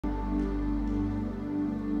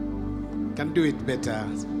can do it better.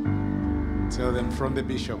 Tell them from the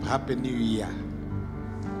bishop, Happy New Year.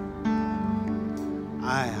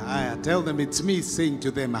 I tell them it's me saying to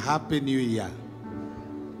them, Happy New Year.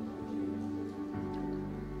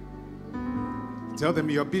 Tell them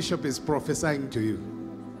your bishop is prophesying to you.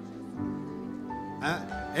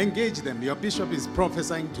 Engage them. Your bishop is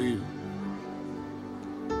prophesying to you.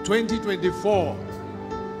 2024,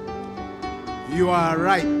 you are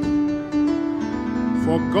ripe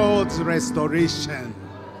for God's restoration.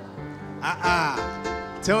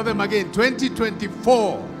 Tell them again,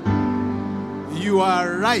 2024, you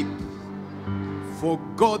are ripe for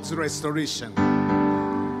God's restoration.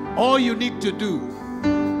 All you need to do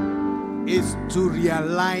is to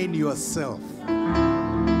realign yourself.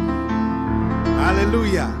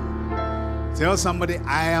 Hallelujah. Tell somebody,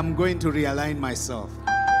 I am going to realign myself.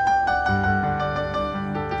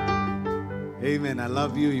 Amen. I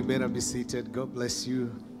love you. You better be seated. God bless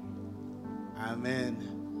you. Amen.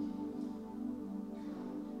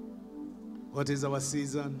 What is our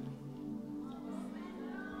season?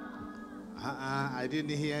 I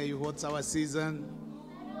didn't hear you. What's our season?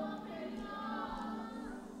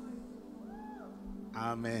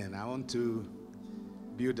 Amen. I want to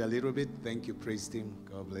build a little bit. Thank you, praise team.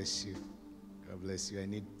 God bless you. God bless you. I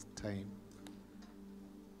need time.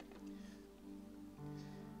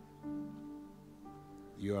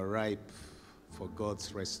 You are ripe for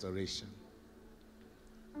God's restoration.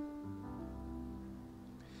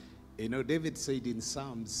 You know, David said in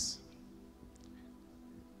Psalms,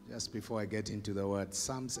 just before I get into the word,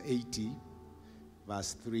 Psalms 80,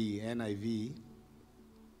 verse 3, NIV.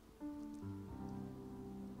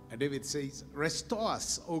 And David says, restore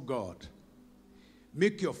us, O God.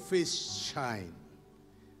 Make your face shine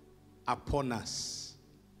upon us,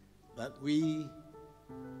 that we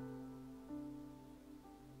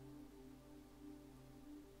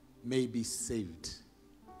may be saved.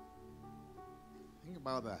 Think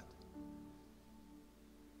about that.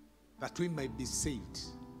 That we may be saved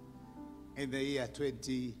in the year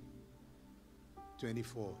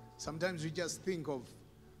 2024. Sometimes we just think of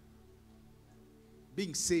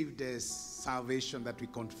being saved as salvation that we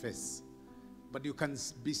confess. But you can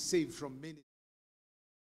be saved from many.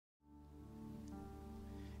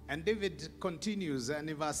 And David continues, and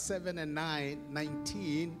in verse 7 and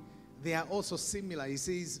 19, they are also similar. He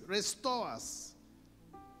says, restore us,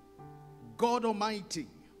 God Almighty.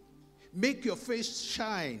 Make your face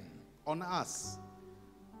shine on us,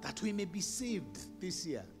 that we may be saved this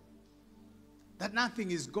year. That nothing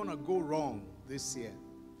is going to go wrong this year.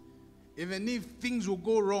 Even if things will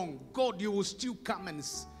go wrong, God, you will still come and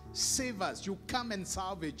save us. You come and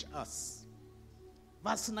salvage us.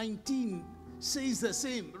 Verse 19 says the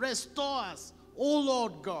same. Restore us, O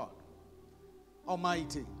Lord God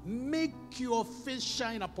Almighty. Make your face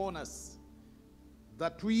shine upon us,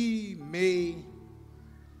 that we may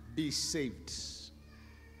be saved.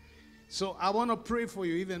 So I want to pray for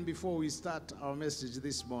you even before we start our message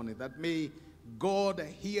this morning, that may God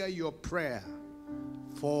hear your prayer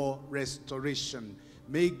for restoration.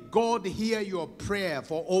 May God hear your prayer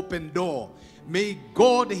for open door. May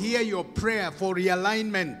God hear your prayer for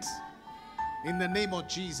realignment in the name of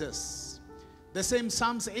Jesus. The same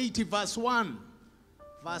Psalms 80 verse 1.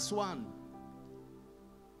 Verse 1.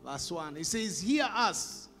 Verse 1. It says, hear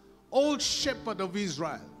us, O shepherd of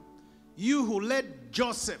Israel, you who led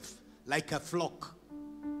Joseph like a flock,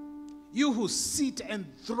 you who sit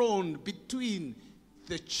enthroned between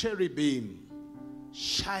the cherubim,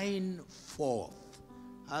 shine forth.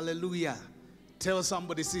 Hallelujah. Tell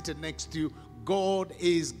somebody seated next to you, God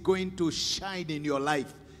is going to shine in your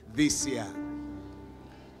life this year.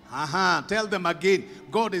 Tell them again,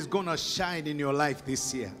 God is going to shine in your life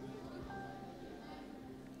this year.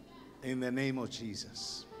 In the name of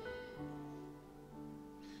Jesus.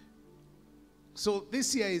 So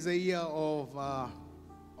this year is a year of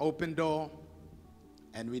open door.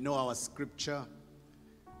 And we know our scripture.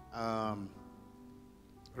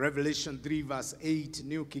 Revelation 3 verse 8,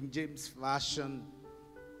 New King James Version.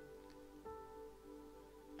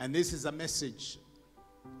 And this is a message.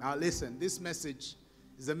 Now listen, this message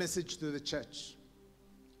is a message to the church.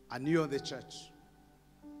 And you are the church.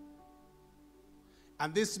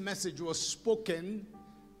 And this message was spoken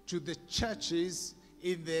to the churches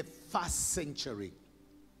in the first century.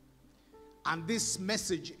 And this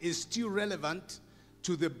message is still relevant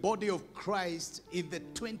to the body of Christ in the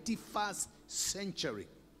 21st century.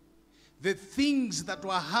 The things that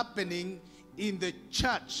were happening in the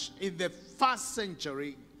church in the first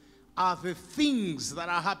century are the things that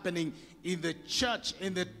are happening in the church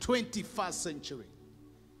in the 21st century.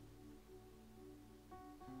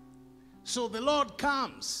 So the Lord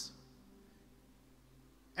comes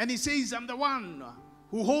And he says, I'm the one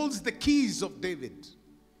who holds the keys of David.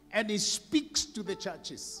 And he speaks to the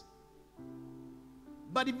churches.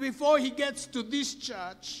 But before he gets to this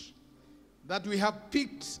church that we have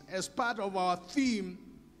picked as part of our theme,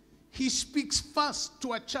 he speaks first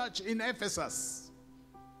to a church in Ephesus.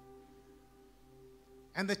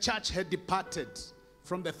 And the church had departed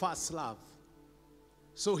from the first love.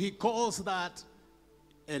 So he calls that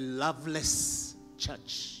a loveless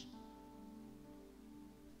church.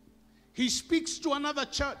 He speaks to another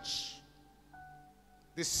church,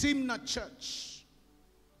 the Smyrna church.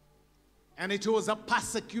 And it was a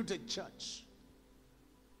persecuted church.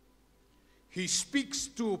 He speaks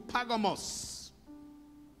to Pergamos,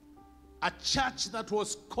 a church that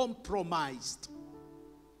was compromised.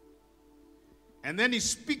 And then he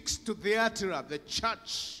speaks to Thyatira, the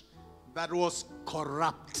church that was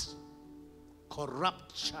corrupt.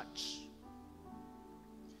 Corrupt church.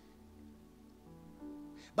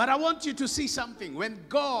 But I want you to see something. When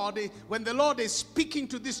the Lord is speaking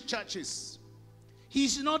to these churches,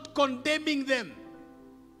 he's not condemning them.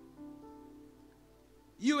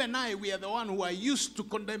 You and I, we are the one who are used to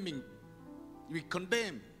condemning. We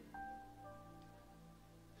condemn.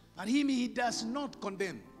 But him, he does not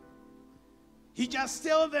condemn. He just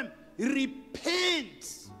tells them,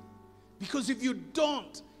 repent. Because if you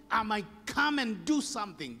don't, I might come and do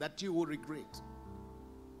something that you will regret.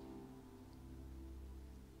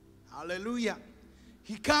 Hallelujah.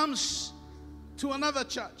 He comes to another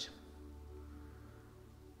church.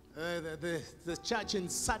 The church in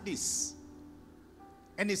Sardis.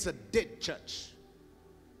 And it's a dead church.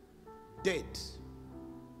 Dead.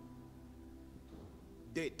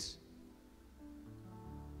 Dead.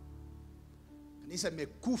 Kanisa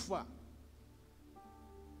imekufa.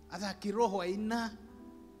 Hata kiroho haina,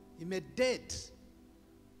 ime dead.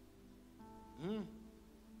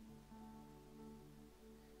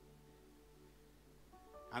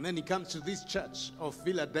 And then he comes to this church of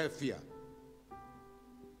Philadelphia.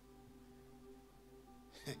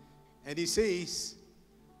 And he says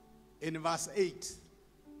in verse 8,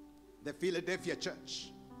 the Philadelphia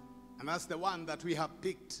church, and that's the one that we have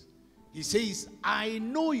picked. He says, I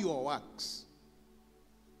know your works.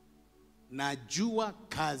 Najua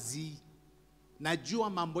kazi.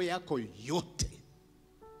 Najua mambo yako yote.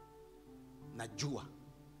 Najua.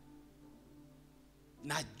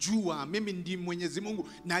 Najua. Mimi ndi Mwenyezi Mungu.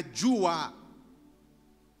 Najua.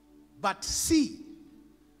 But see.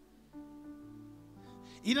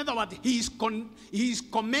 In other words, he is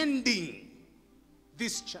commending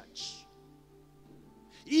this church.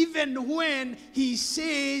 Even when he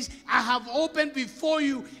says, I have opened before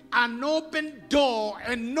you an open door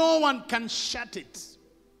and no one can shut it.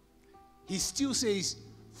 He still says,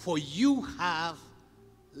 for you have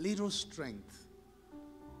little strength.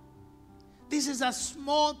 This is a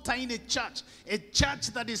small, tiny church. A church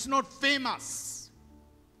that is not famous.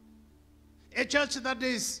 A church that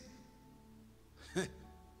is...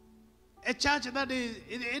 a church that is...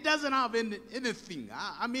 It doesn't have anything.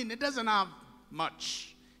 I mean, it doesn't have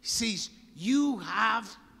much. He says, you have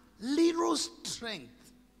little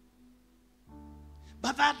strength.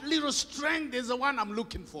 But that little strength is the one I'm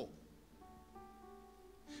looking for.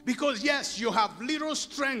 Because yes, you have little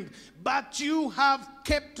strength, but you have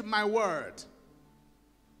kept my word.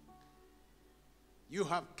 You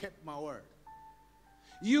have kept my word.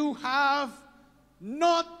 You have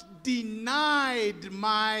not denied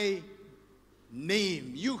my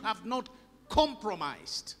name. You have not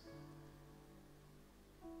compromised.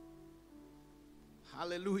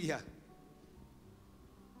 Hallelujah.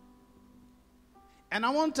 And I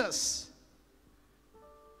want us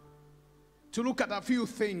to look at a few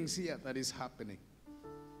things here that is happening.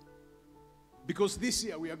 Because this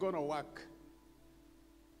year we are going to work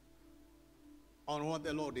on what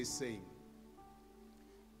the Lord is saying.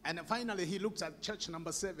 And finally he looks at church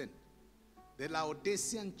number 7. The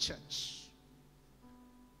Laodicean church.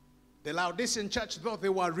 The Laodicean church, though they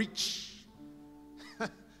were rich.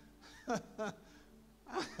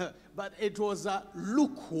 But it was a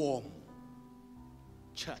lukewarm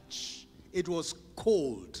church. It was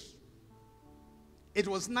cold. It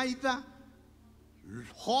was neither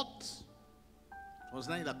hot, it was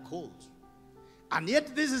neither cold. And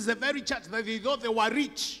yet this is the very church that they thought they were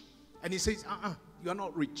rich. And he says, you are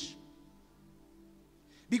not rich.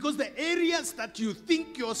 Because the areas that you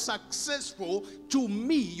think you're successful, to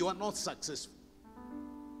me, you are not successful.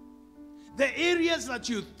 The areas that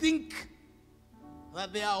you think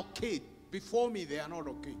that they are okay, before me, they are not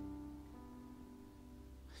okay.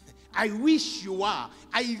 I wish you are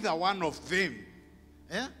either one of them.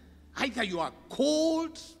 Either you are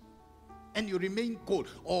cold and you remain cold,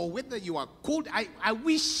 or whether you are cold, I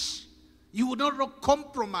wish you would not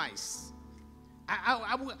compromise.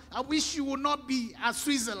 I wish you would not be a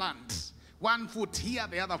Switzerland. One foot here,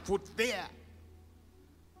 the other foot there.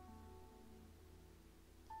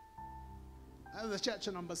 That's the church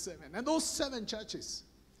number 7. And those 7 churches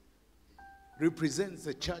represents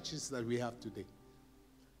the churches that we have today.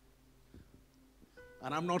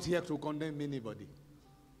 And I'm not here to condemn anybody.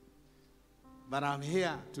 But I'm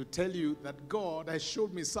here to tell you that God has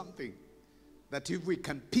showed me something that if we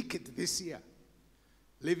can pick it this year,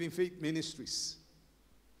 Living Faith Ministries,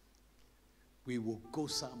 we will go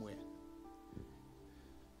somewhere.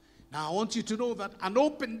 Now I want you to know that an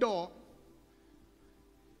open door,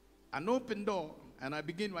 and I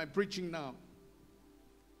begin my preaching now.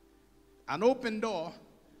 An open door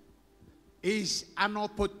is an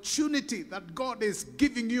opportunity that God is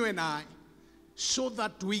giving you and I so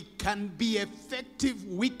that we can be effective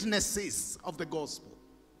witnesses of the gospel.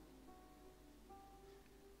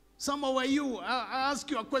 Some of you, I ask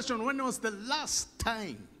you a question. When was the last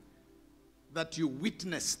time that you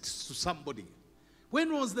witnessed to somebody?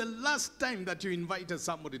 When was the last time that you invited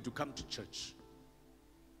somebody to come to church?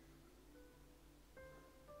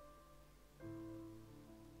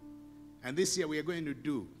 And this year we are going to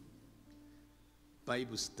do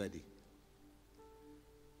Bible study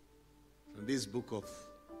from this book of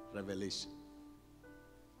Revelation.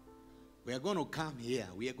 We are going to come here.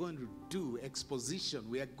 We are going to do exposition.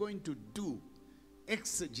 We are going to do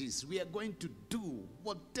exegesis. We are going to do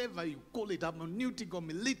whatever you call it, hermeneutic or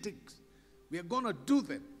militics. We are going to do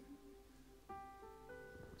them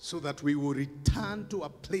so that we will return to a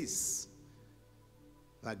place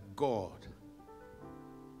that God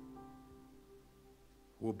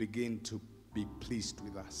will begin to be pleased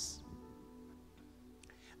with us.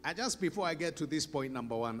 And just before I get to this point,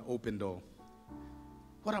 number 1, open door.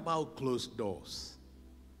 What about closed doors?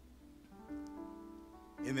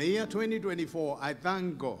 In the year 2024, I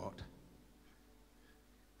thank God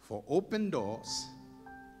for open doors,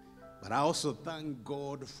 but I also thank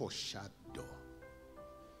God for shut door.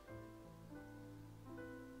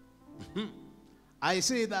 I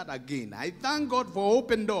say that again. I thank God for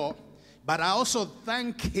open door, but I also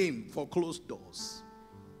thank Him for closed doors.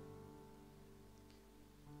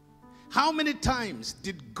 How many times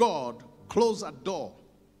did God close a door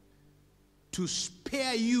to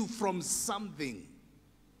spare you from something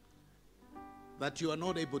that you are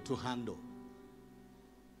not able to handle?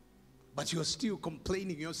 But you're still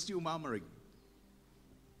complaining, you're still murmuring.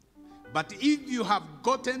 But if you have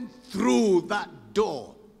gotten through that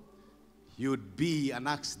door, you'd be an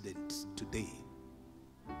accident today.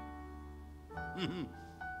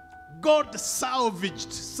 God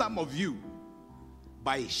salvaged some of you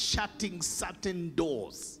by shutting certain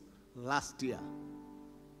doors last year.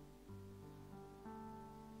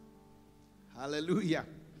 Hallelujah.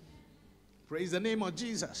 Praise the name of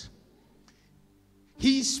Jesus.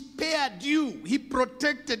 He spared you. He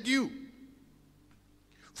protected you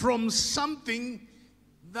from something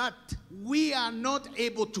that we are not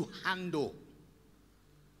able to handle.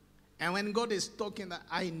 And when God is talking, that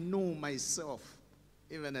I know myself,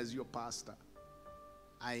 even as your pastor,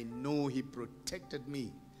 I know He protected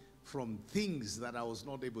me from things that I was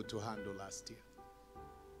not able to handle last year.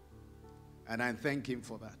 And I thank Him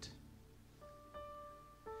for that.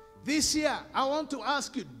 This year, I want to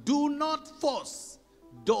ask you, do not force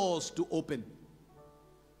doors to open.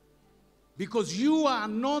 Because you are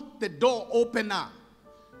not the door opener.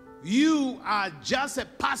 You are just a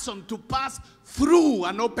person to pass through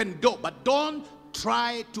an open door. But don't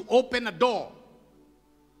try to open a door.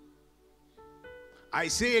 I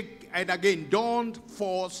say it again, don't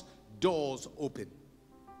force doors open.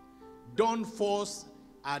 Don't force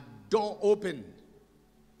a door open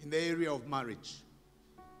in the area of marriage.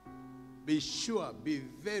 Be sure, be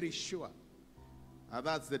very sure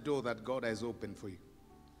that's the door that God has opened for you.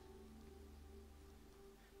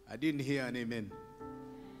 I didn't hear an amen.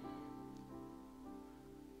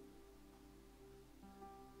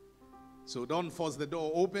 So don't force the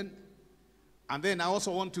door open. And then I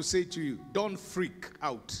also want to say to you, don't freak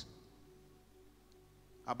out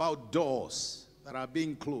about doors that are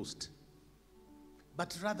being closed,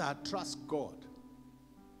 but rather trust God.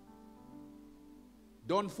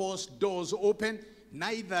 Don't force doors open,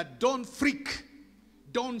 neither don't freak,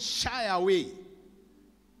 don't shy away,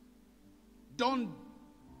 don't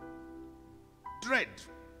dread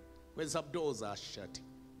when some doors are shut,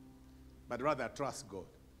 but rather trust God.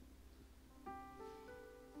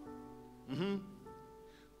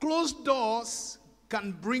 Closed doors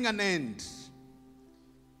can bring an end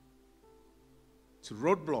to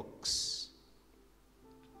roadblocks.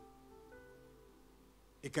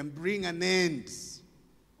 It can bring an end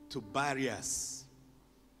to barriers.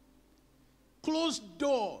 Closed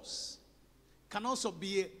doors can also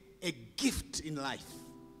be a gift in life.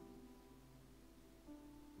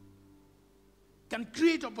 Can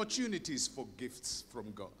create opportunities for gifts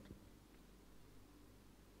from God.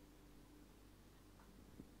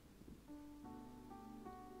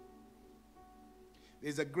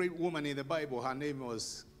 There's a great woman in the Bible. Her name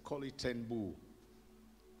was Corrie ten Boom.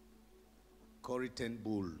 Corrie ten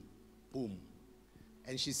Boom.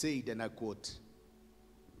 And she said, and I quote,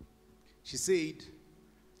 she said,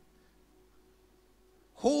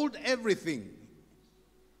 hold everything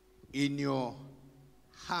in your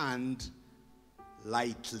hand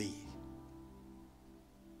lightly.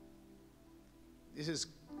 This is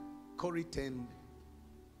Corrie ten.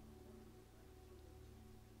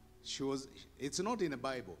 It's not in the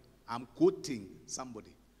Bible. I'm quoting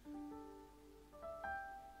somebody.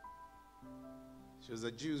 She was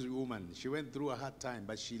a Jewish woman. She went through a hard time,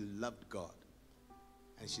 but she loved God.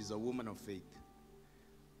 And she's a woman of faith.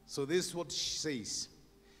 So this is what she says.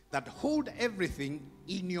 That hold everything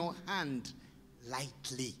in your hand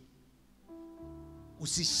lightly.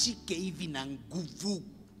 Usishike hivi na nguvu.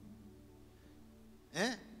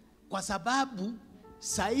 Kwa sababu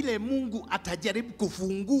saa ile Mungu atajaribu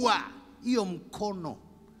kufungua hiyo mkono,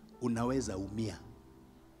 unaweza umia.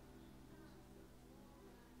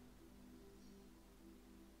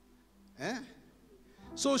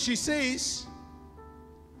 So she says,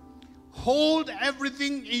 hold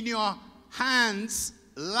everything in your hands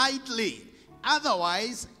lightly.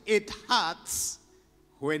 Otherwise, it hurts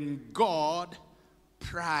when God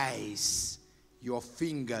pries your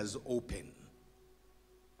fingers open.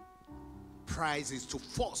 Pries is to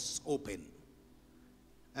force open.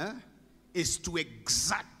 Is to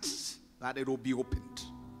exact that it will be opened.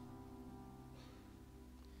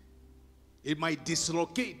 It might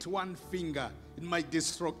dislocate one finger. It might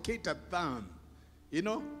dislocate a thumb. You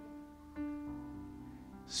know?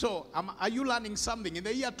 So, are you learning something? In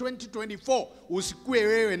the year 2024, usikue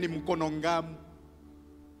wewe ni mkono ngamu.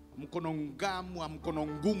 Mkono ngamu, mkono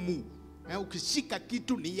ngumu. Ukishika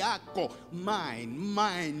kitu ni yako.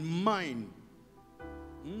 Mine.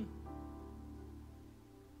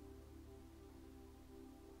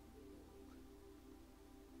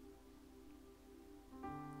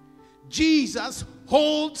 Jesus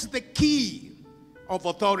holds the key of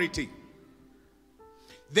authority.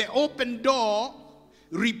 The open door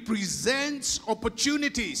represents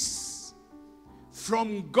opportunities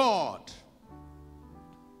from God.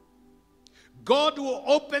 God will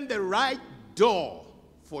open the right door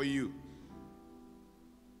for you,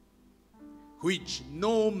 which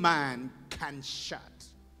no man can shut.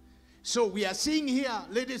 So we are seeing here,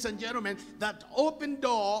 ladies and gentlemen, that open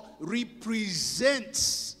door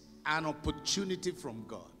represents an opportunity from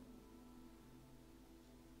God.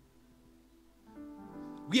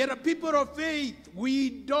 We are a people of faith. We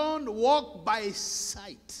don't walk by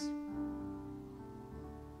sight.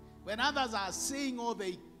 When others are saying, oh,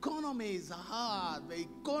 the economy is hard, the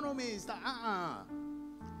economy is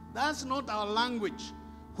that's not our language.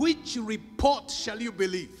 Which report shall you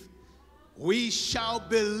believe? We shall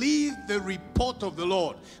believe the report of the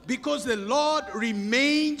Lord, because the Lord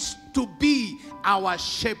remains to be our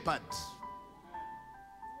shepherd.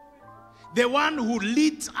 The one who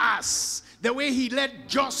leads us the way he led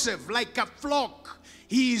Joseph like a flock.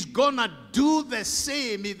 He is gonna do the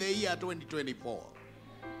same in the year 2024.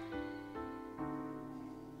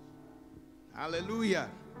 Hallelujah.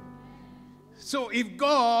 So if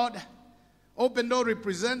God, open door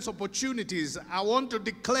represents opportunities, I want to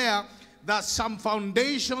declare that some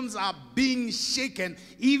foundations are being shaken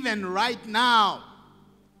even right now.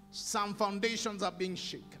 Some foundations are being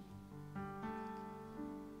shaken.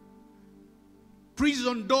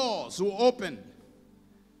 Prison doors will open.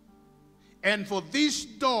 And for this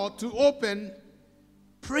door to open,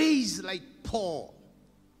 praise like Paul.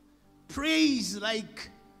 Praise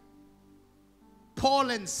like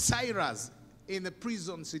Paul and Cyrus in the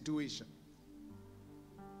prison situation.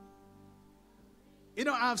 You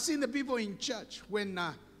know, I've seen the people in church when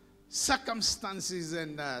circumstances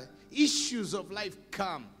and issues of life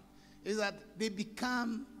come, is that they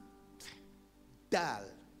become dull.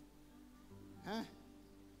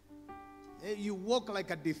 You walk like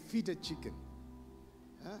a defeated chicken.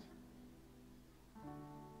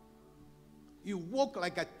 You walk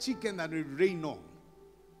like a chicken that will rain on.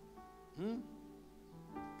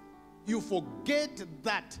 You forget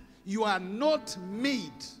that you are not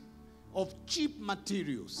made of cheap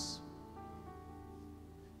materials.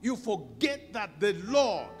 You forget that the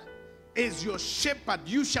Lord is your shepherd,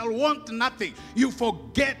 you shall want nothing. You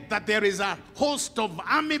forget that there is a host of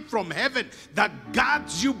army from heaven that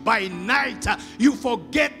guards you by night. You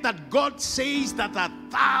forget that God says that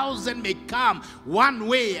 1,000 may come one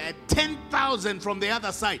way and 10,000 from the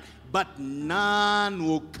other side, but none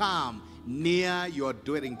will come near your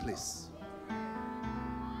dwelling place.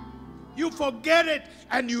 You forget it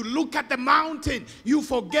and you look at the mountain. You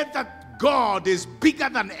forget that God is bigger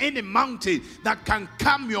than any mountain that can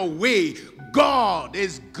come your way. God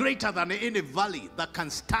is greater than any valley that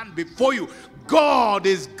can stand before you. God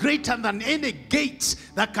is greater than any gates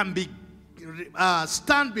that can be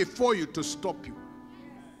stand before you to stop you.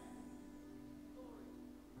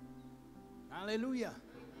 Hallelujah.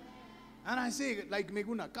 And I say, like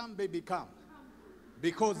Meguna, come baby, come.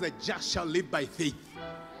 Because the just shall live by faith.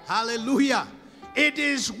 Hallelujah. It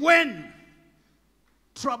is when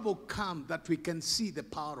trouble comes that we can see the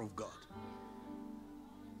power of God.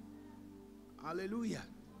 Hallelujah.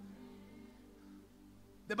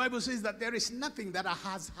 The Bible says that there is nothing that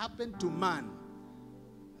has happened to man,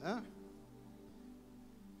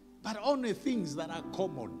 but only things that are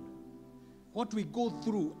common. What we go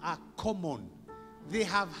through are common. They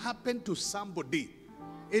have happened to somebody.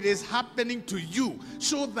 It is happening to you,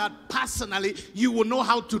 so that personally you will know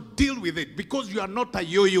how to deal with it, because you are not a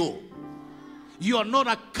yo-yo. You are not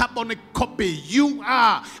a carbon copy. You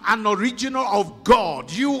are an original of God.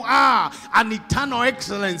 You are an eternal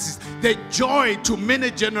excellence, the joy to many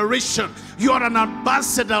generations. You are an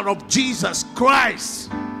ambassador of Jesus Christ.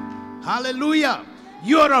 Hallelujah.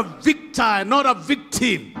 You are a victor, not a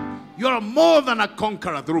victim. You are more than a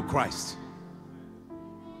conqueror through Christ.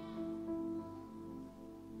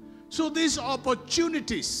 So these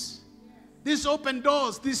opportunities, these open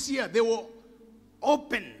doors this year, they will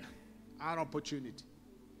open our opportunity.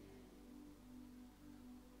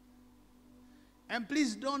 And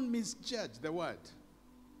please don't misjudge the word.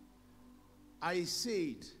 I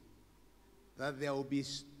said that there will be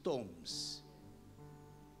storms.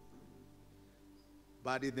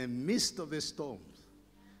 But in the midst of the storms,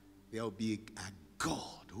 there will be a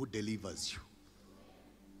God who delivers you.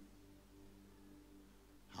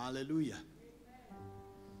 Hallelujah.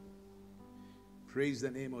 Praise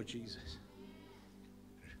the name of Jesus.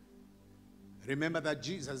 Remember that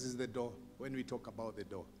Jesus is the door when we talk about the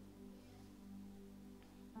door.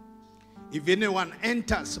 If anyone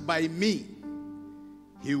enters by me,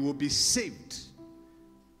 he will be saved,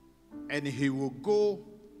 and he will go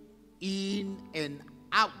in and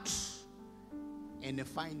out and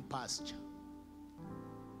find pasture.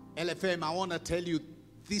 LFM, I want to tell you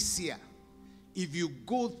this year, if you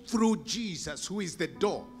go through Jesus, who is the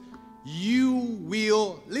door, you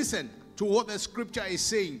will, listen to what the scripture is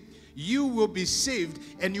saying, you will be saved,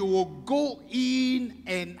 and you will go in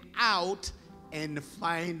and out and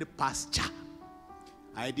find pasture.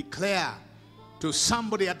 I declare to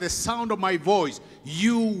somebody at the sound of my voice,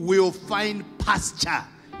 you will find pasture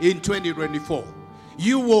in 2024.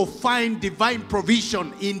 You will find divine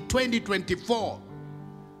provision in 2024.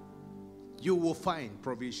 You will find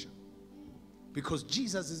provision, because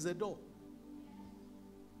Jesus is the door.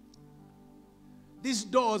 These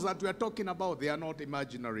doors that we are talking about, they are not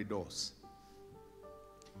imaginary doors.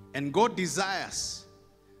 And God desires,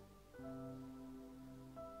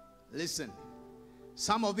 listen,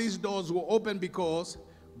 some of these doors will open because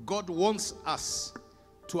God wants us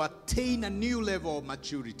to attain a new level of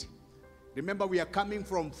maturity. Remember, we are coming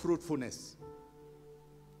from fruitfulness.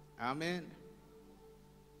 Amen.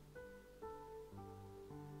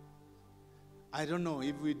 I don't know,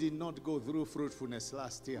 if we did not go through fruitfulness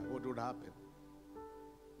last year, what would happen?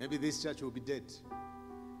 Maybe this church will be dead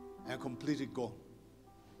and completely gone.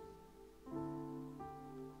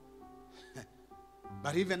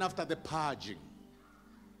 But even after the purging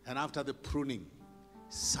and after the pruning,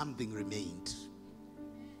 something remained.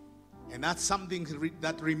 And that's something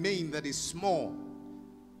that remained, that is small.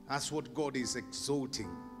 That's what God is exalting.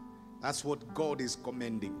 That's what God is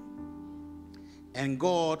commending. And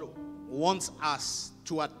God wants us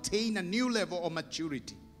to attain a new level of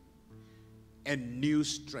maturity and new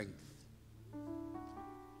strength.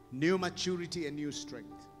 New maturity and new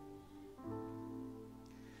strength.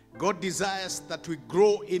 God desires that we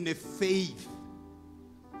grow in a faith.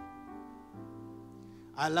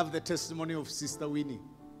 I love the testimony of Sister Winnie.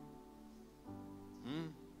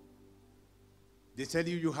 They tell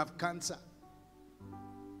you you have cancer,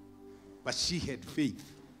 but she had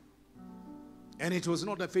faith. And it was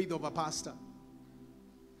not the faith of a pastor.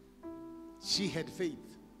 She had faith.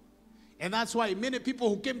 And that's why many people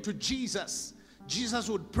who came to Jesus, Jesus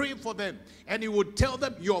would pray for them, and he would tell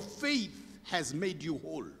them, your faith has made you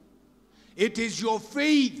whole. It is your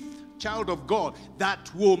faith child of God,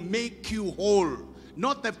 that will make you whole.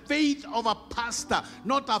 Not the faith of a pastor,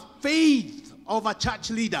 not a faith of a church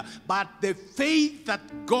leader, but the faith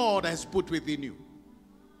that God has put within you.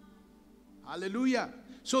 Hallelujah.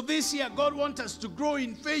 So this year, God wants us to grow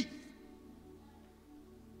in faith.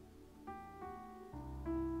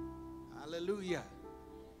 Hallelujah.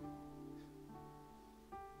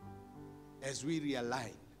 As we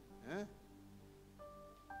realign.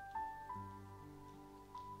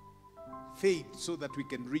 Faith so that we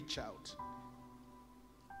can reach out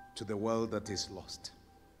to the world that is lost.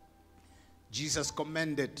 Jesus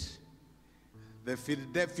commended the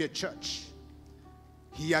Philadelphia church.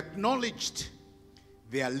 He acknowledged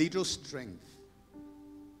their little strength.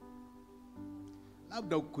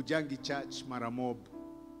 Labda ukujangi church maramob.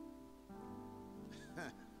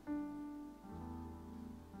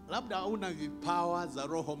 Labda hauna vipawa za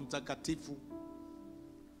Roho Mtakatifu.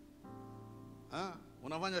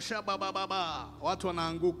 Unafanya shaba baba, watu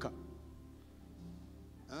wanaanguka.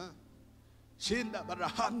 Shinda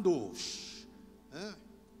barahando.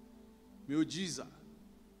 Miujiza.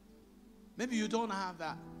 Maybe you don't have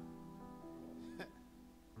that.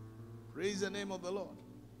 Praise the name of the Lord.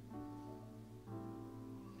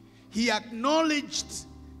 He acknowledged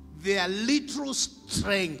their little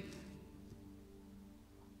strength.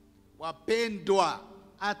 Wapendwa,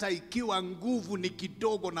 hata ikiwa nguvu ni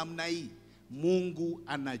kidogo namna hii, Mungu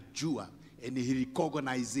anajua, and he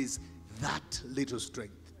recognizes that little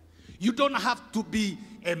strength. You don't have to be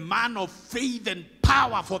a man of faith and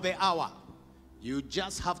power for the hour. You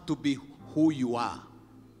just have to be who you are.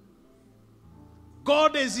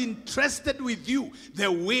 God is interested with you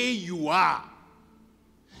the way you are.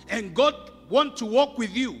 And God wants to walk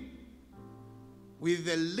with you with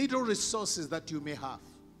the little resources that you may have,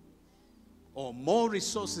 or more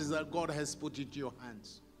resources that God has put into your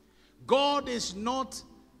hands. God is not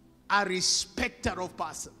a respecter of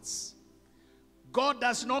persons. God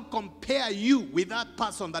does not compare you with that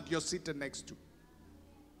person that you're sitting next to.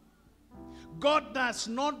 God does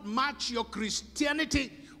not match your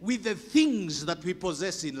Christianity with the things that we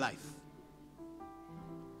possess in life.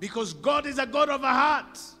 Because God is a God of a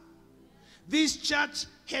heart. This church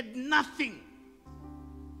had nothing.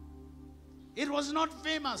 It was not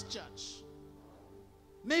famous church.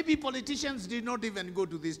 Maybe politicians did not even go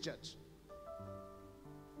to this church.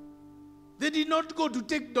 They did not go to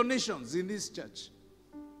take donations in this church.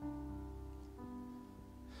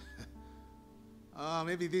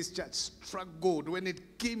 Maybe this church struggled when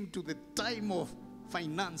it came to the time of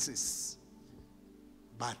finances.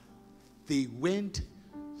 But they went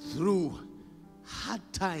through hard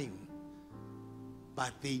time.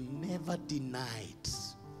 But they never denied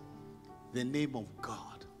the name of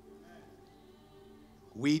God.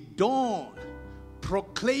 We don't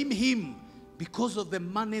proclaim him because of the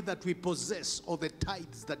money that we possess or the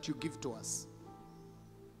tithes that you give to us.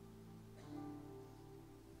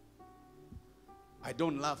 I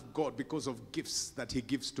don't love God because of gifts that he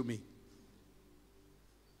gives to me.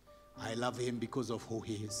 I love him because of who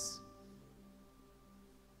he is.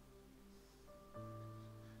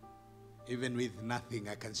 Even with nothing,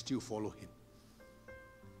 I can still follow him.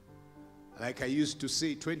 Like I used to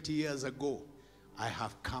say 20 years ago, I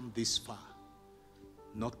have come this far,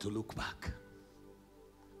 not to look back.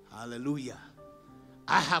 Hallelujah.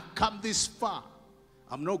 I have come this far.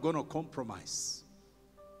 I'm not going to compromise.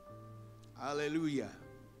 Hallelujah.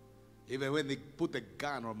 Even when they put a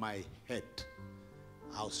gun on my head,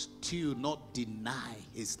 I'll still not deny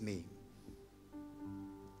his name.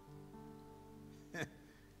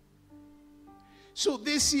 So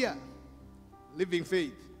this year, Living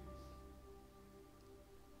Faith,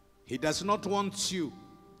 he does not want you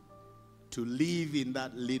to live in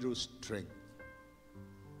that little strength.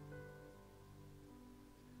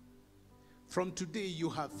 From today, you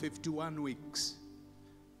have 51 weeks.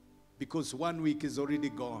 Because 1 week is already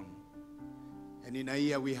gone. And in a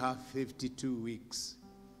year, we have 52 weeks.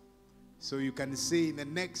 So you can say in the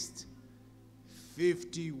next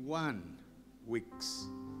 51 weeks,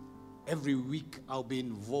 every week I'll be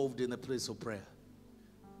involved in a place of prayer.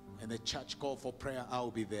 And the church call for prayer,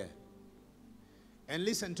 I'll be there. And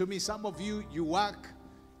listen to me, some of you, you work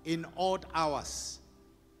in odd hours.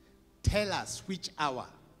 Tell us which hour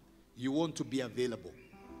you want to be available.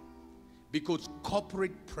 Because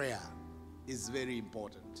corporate prayer is very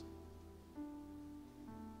important.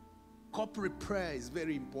 Corporate prayer is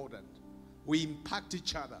very important. We impact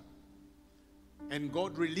each other. And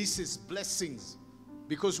God releases blessings.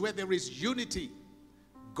 Because where there is unity,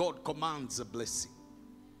 God commands a blessing.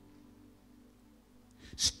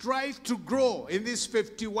 Strive to grow in these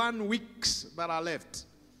 51 weeks that are left.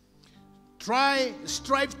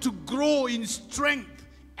 strive to grow in strength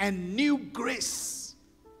and new grace.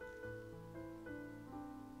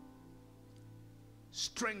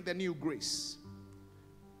 Strength and new grace.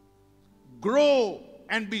 Grow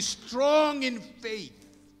and be strong in faith.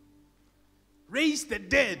 Raise the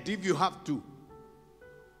dead if you have to.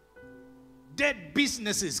 Dead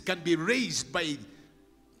businesses can be raised by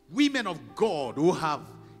women of God who have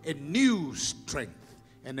a new strength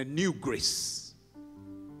and a new grace.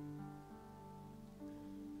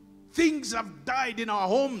 Things have died in our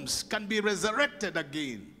homes can be resurrected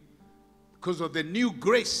again because of the new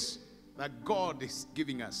grace that God is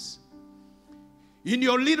giving us. In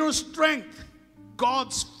your little strength,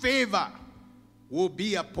 God's favor will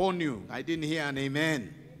be upon you. I didn't hear an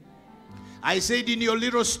amen. I said in your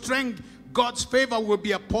little strength, God's favor will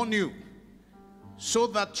be upon you, so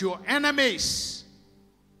that your enemies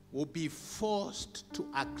will be forced to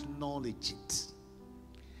acknowledge it.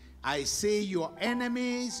 I say your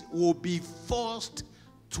enemies will be forced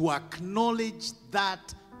to acknowledge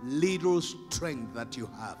that little strength that you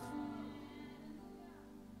have.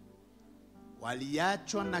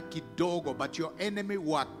 Waliachwa na kidogo, but your enemy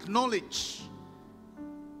will acknowledge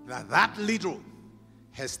that that little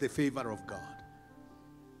has the favor of God.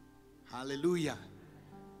 Hallelujah.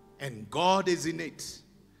 And God is in it.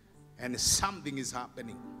 And something is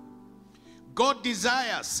happening. God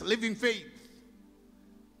desires living faith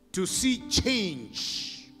to see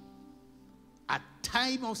change. A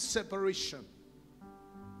time of separation.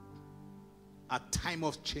 A time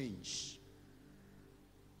of change.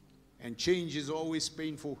 And change is always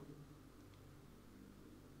painful.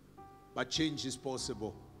 But change is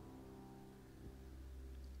possible.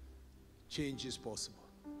 Change is possible.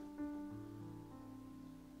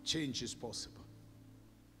 Change is possible.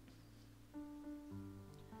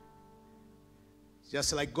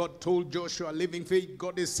 Just like God told Joshua, living faith,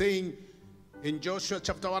 God is saying in Joshua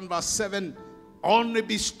chapter 1 verse 7, only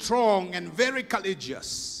be strong and very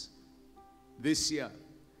courageous this year,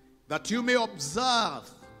 that you may observe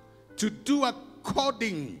to do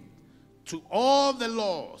according to all the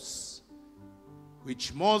laws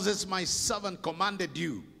which Moses my servant commanded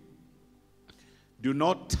you. Do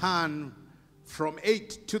not turn from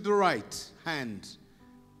it to the right hand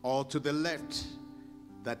or to the left,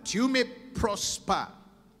 that you may prosper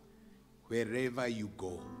wherever you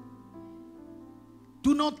go.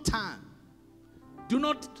 Do not turn. Do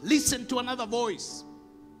not listen to another voice.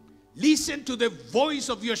 Listen to the voice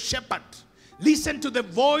of your shepherd. Listen to the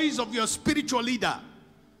voice of your spiritual leader.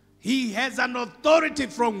 He has an authority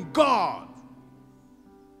from God.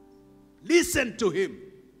 Listen to him.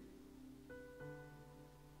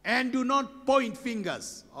 And do not point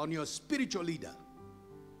fingers on your spiritual leader.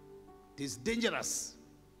 It is dangerous.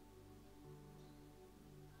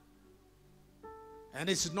 And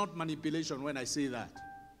it's not manipulation when I say that.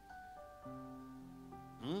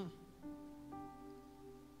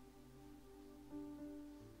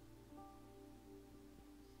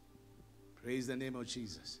 Praise the name of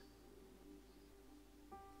Jesus.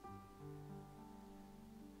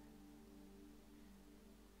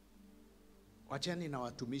 Wachani na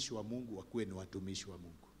watumishi wa Mungu wakuwe ni watumishi wa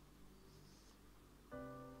Mungu.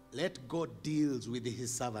 Let God deals with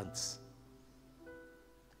his servants.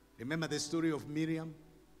 Remember the story of Miriam?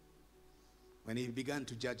 When he began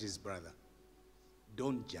to judge his brother.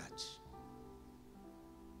 Don't judge.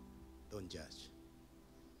 Don't judge.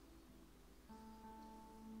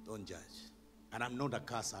 Don't judge. And I'm not a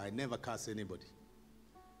curser. I never curse anybody.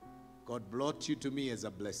 God brought you to me as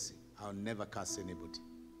a blessing. I'll never curse anybody.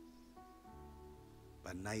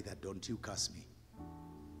 But neither don't you curse me.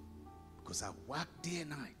 Because I work day and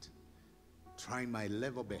night, trying my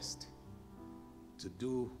level best to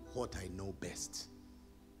do what I know best.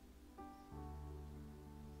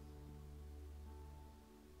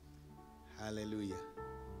 Hallelujah.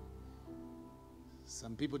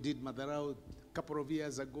 Some people did Madarao a couple of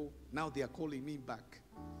years ago. Now they are calling me back.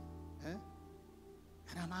 And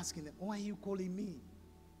I'm asking them, why are you calling me?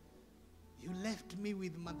 You left me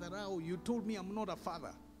with Madarao. You told me I'm not a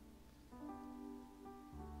father.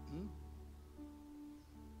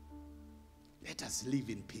 Let us live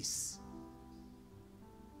in peace.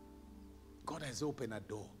 God has opened a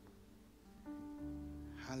door.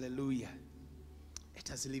 Hallelujah.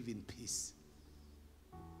 Let us live in peace.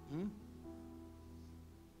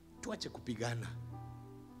 Tuache kupigana.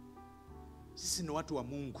 Sisi ni watu wa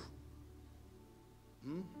Mungu.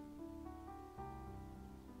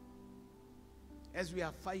 As we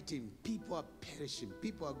are fighting, people are perishing.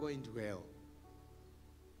 People are going to hell.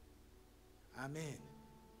 Amen.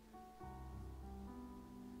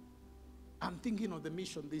 I'm thinking of the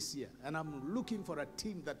mission this year, and I'm looking for a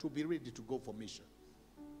team that will be ready to go for mission.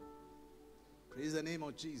 Praise the name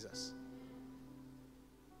of Jesus.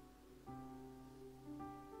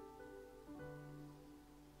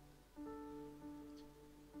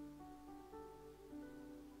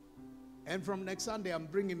 And from next Sunday, I'm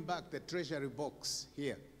bringing back the treasury box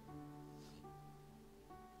here.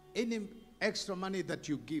 Any extra money that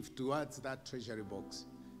you give towards that treasury box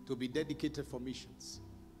to be dedicated for missions.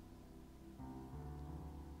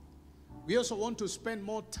 We also want to spend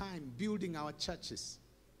more time building our churches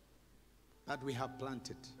that we have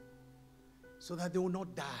planted, so that they will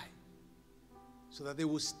not die, so that they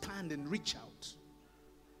will stand and reach out.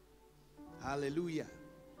 Hallelujah.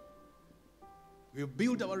 We'll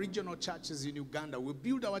build our regional churches in Uganda. We'll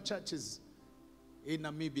build our churches in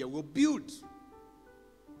Namibia. We'll build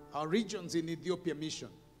our regions in Ethiopia mission.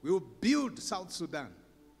 We'll build South Sudan.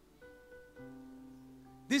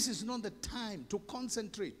 This is not the time to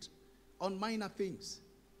concentrate on minor things.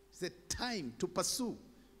 It's the time to pursue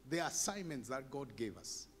the assignments that God gave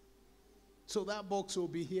us. So that box will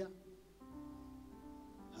be here.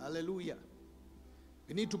 Hallelujah.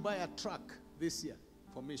 We need to buy a truck this year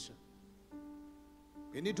for mission.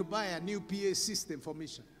 We need to buy a new PA system for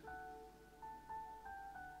mission.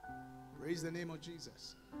 Praise the name of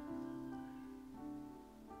Jesus.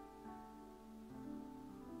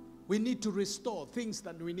 We need to restore things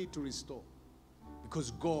that we need to restore,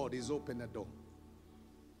 because God is open a door.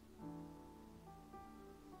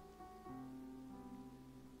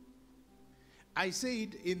 I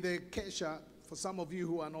said in the Kesha, for some of you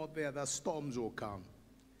who are not there, the storms will come.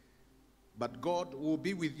 But God will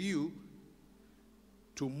be with you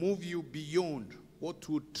to move you beyond what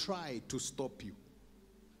would try to stop you.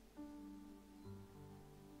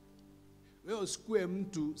 Wewe usikue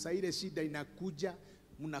mtu saa ile shida inakuja,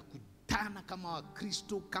 mnakutana kama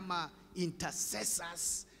Wakristo, kama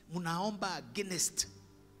intercessors, mnaomba against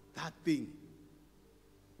that thing.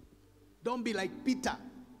 Don't be like Peter.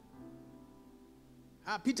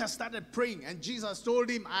 Peter started praying, and Jesus told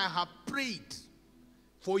him, I have prayed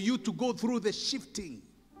for you to go through the shifting.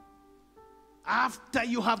 After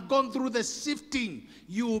you have gone through the shifting,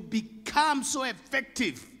 you become so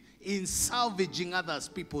effective in salvaging others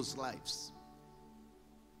people's lives.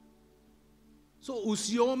 So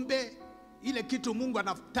usiombe ile kitu Mungu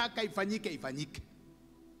anataka ifanyike ifanyike.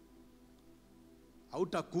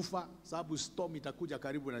 Hautakufa sababu storm itakuja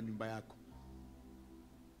karibu na nyumba yako.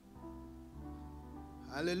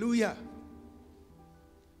 Hallelujah.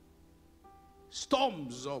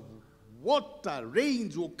 Storms of water,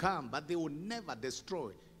 rains will come, but they will never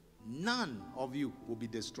destroy. None of you will be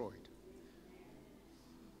destroyed.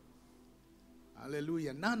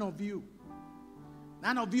 Hallelujah. None of you.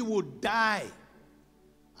 None of you will die.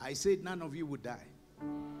 I said none of you will die.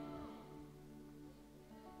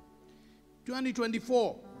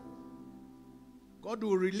 2024, God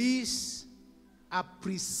will release a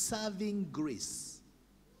preserving grace.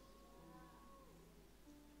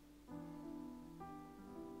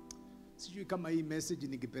 Sijui kama hii message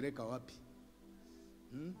nikipeleka wapi.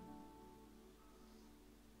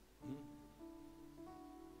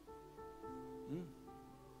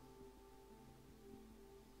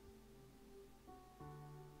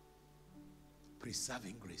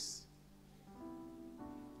 Preserving grace.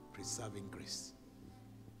 Preserving grace.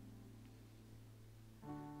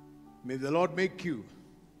 May the Lord make you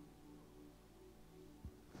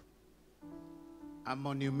a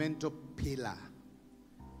monumental pillar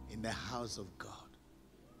in the house of God.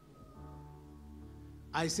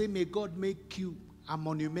 I say, may God make you a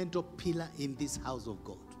monumental pillar in this house of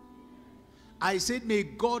God. I said, may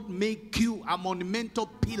God make you a monumental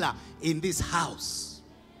pillar in this house.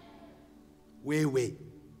 Wewe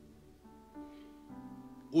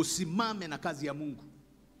usimame na kazi ya Mungu.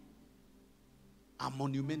 A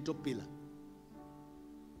monumental pillar.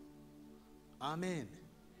 Amen.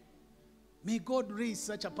 May God raise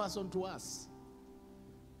such a person to us.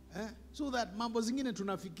 So that mambo zingine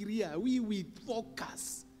tunafikiria, we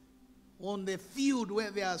focus on the field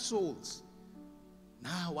where there are souls.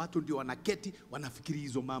 Na watu ndio wanaketi wanafikiri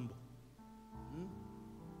hizo mambo.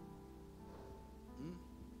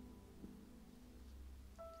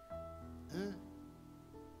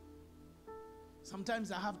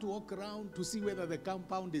 Sometimes I have to walk around to see whether the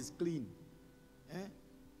compound is clean. I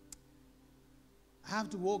have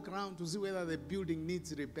to walk around to see whether the building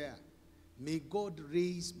needs repair. May God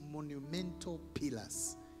raise monumental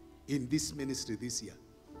pillars in this ministry this year.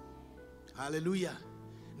 Hallelujah.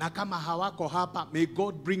 Na kama hawako hapa, may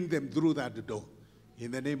God bring them through that door.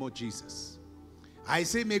 In the name of Jesus. I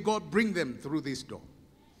say, may God bring them through this door.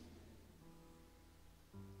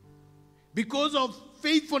 Because of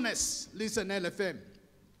faithfulness, listen, LFM,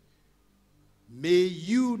 may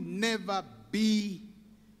you never be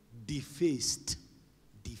defaced.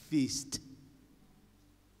 Defaced.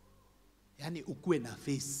 Yani ukue na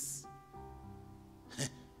face.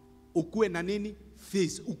 Ukue na nini?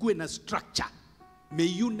 Face. Ukue na structure. May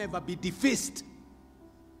you never be defaced.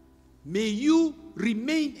 May you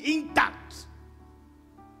remain intact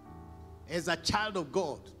as a child of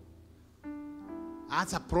God.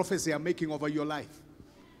 That's a prophecy I'm making over your life.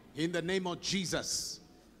 In the name of Jesus.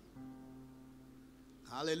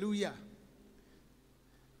 Hallelujah.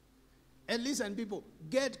 And listen, people,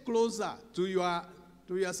 get closer to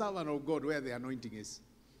your servant of God where the anointing is.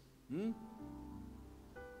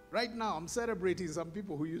 Right now, I'm celebrating some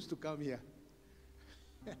people who used to come here.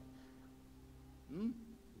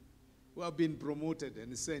 Who have been promoted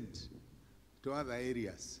and sent to other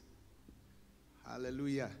areas.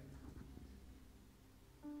 Hallelujah.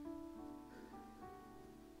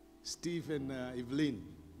 Steve and Evelyn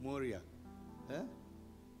Moria.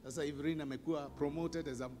 Sasa Evelyn amekuwa promoted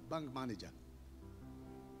as a bank manager.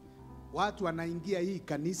 Watu wanaingia hii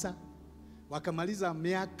kanisa wakamaliza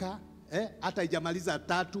miaka hata ijamaliza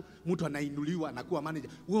 3, mtu anainuliwa anakuwa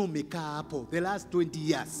manager. Wewe umekaa hapo the last 20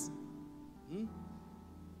 years.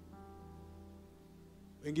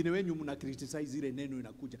 Wengine wenyu mna criticize ile neno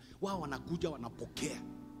inakuja. Wao wanakuja wanapokea.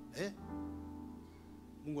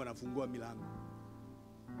 Mungu anafungua milango.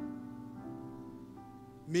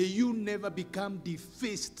 May you never become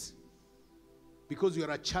defaced because you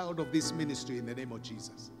are a child of this ministry in the name of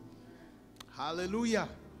Jesus. Hallelujah.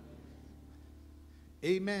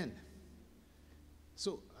 Amen.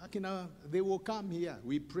 So, they will come here.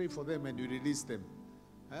 We pray for them and we release them.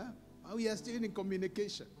 We are still in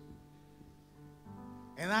communication.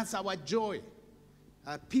 And that's our joy.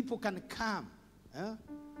 People can come.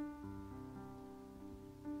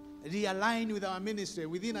 Realign with our ministry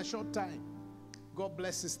within a short time. God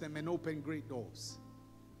blesses them and open great doors.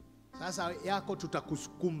 Sasa yako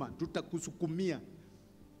tutakusukumia.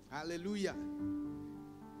 Hallelujah.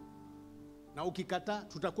 Na ukikata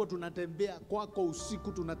tutakuwa tunatembea kwako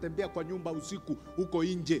usiku, tunatembea kwa nyumba usiku huko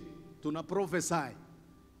nje. Tuna prophesy.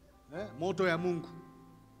 Moto ya Mungu.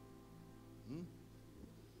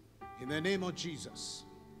 In the name of Jesus.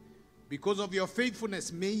 Because of your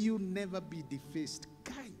faithfulness, may you never be defaced.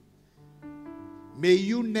 May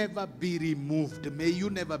you never be removed. May you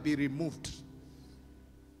never be removed.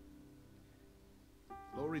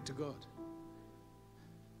 Glory to God.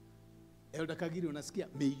 Elder Kagiri unasikia,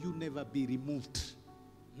 may you never be removed.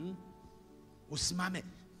 Usimame.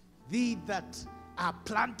 They that are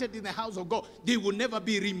planted in the house of God, they will never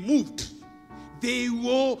be removed. They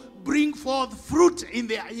will bring forth fruit in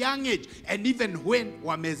their young age. And even when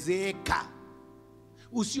wamezeeka.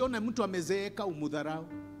 Usione mtu amezeeka umudharau.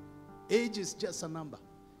 Age is just a number.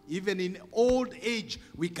 Even in old age,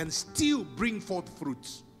 we can still bring forth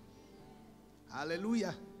fruits.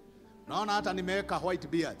 Hallelujah. Naona hata nimeweka white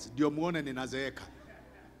beard, ndio muone ninazeeka.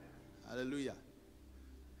 Hallelujah.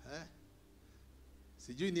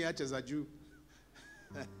 Sijui niache za juu.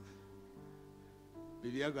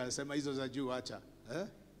 Bibi yangu anasema hizo za juu acha.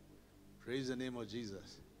 Praise the name of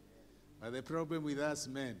Jesus. But the problem with us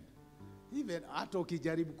men, even hata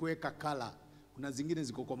ukijaribu kuweka color, kuna zingine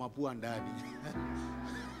ziko kwa mapua ndani.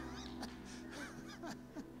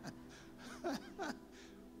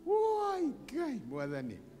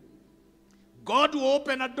 God will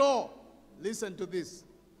open a door. Listen to this.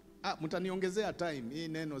 Mtaniongezea time. Hii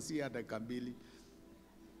neno si hata kambili.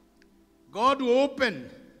 God will open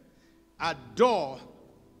a door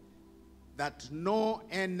that no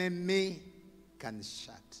enemy can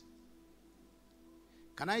shut.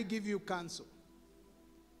 Can I give you counsel?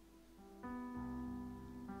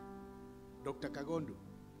 Dr. Kagondo,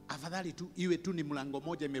 afadhali tu iwe tu ni mlango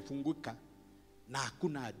moja imefunguka na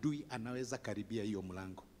hakuna adui anaweza karibia hiyo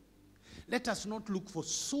mlango. Let us not look for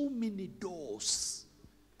so many doors.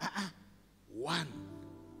 One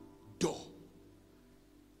door.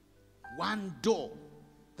 One door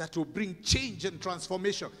that will bring change and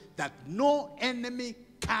transformation that no enemy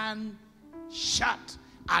can shut.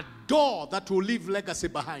 A door that will leave legacy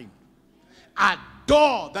behind. A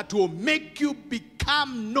door that will make you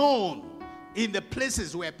become known in the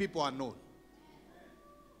places where people are known.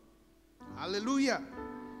 Hallelujah.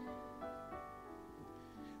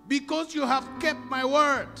 Because you have kept my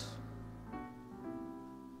word.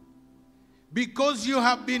 Because you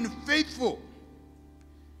have been faithful.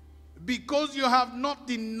 Because you have not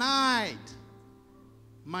denied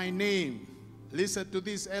my name. Listen to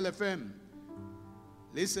this, LFM.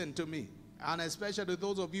 Listen to me. And especially to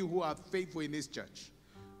those of you who are faithful in this church.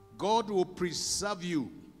 God will preserve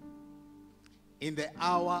you in the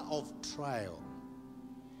hour of trial.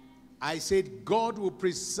 I said, God will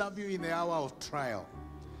preserve you in the hour of trial.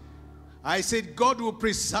 I said, God will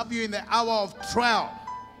preserve you in the hour of trial,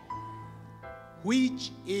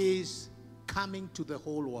 which is coming to the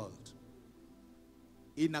whole world.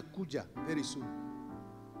 Inakuja very soon.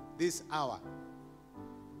 This hour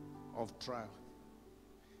of trial.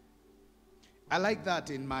 I like that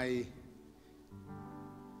in my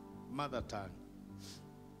mother tongue.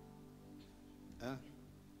 Huh?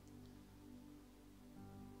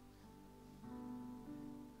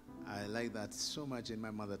 I like that so much in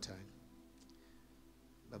my mother tongue.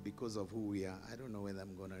 But because of who we are, I don't know whether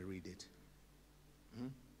I'm going to read it.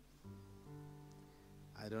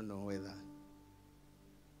 I don't know whether.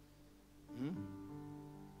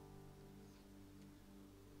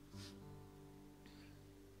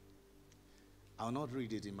 I'll not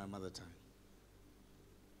read it in my mother tongue.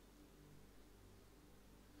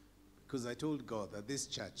 Because I told God that this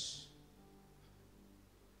church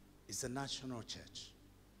is a national church.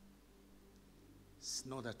 It's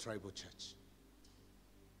not a tribal church.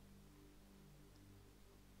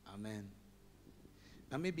 Amen.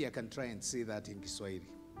 Now maybe I can try and say that in Kiswahili.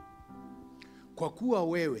 Kwa kuwa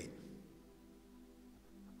wewe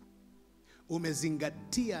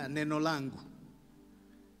umezingatia neno langu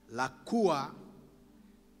la kuwa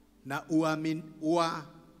na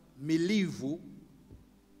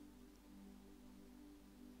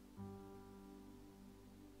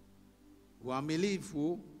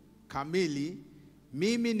uamilifu kamili,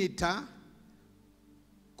 mimi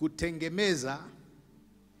nitakutengemeza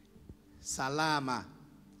salama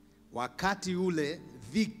wakati ule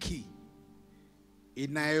dhiki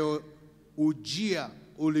inayoujia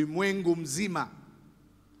ulimwengu mzima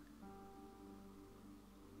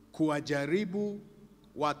kuwajaribu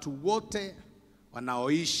watu wote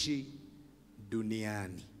wanaoishi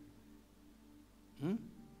duniani.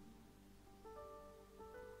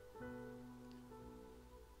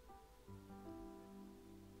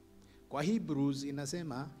 Kwa Hebrews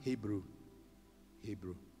inasema Hebrew.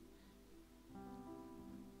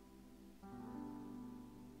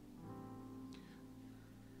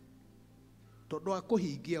 Todo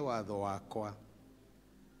akuhingia watho wakwa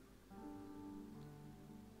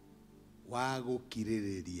wa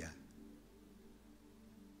gukiririria.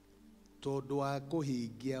 Todo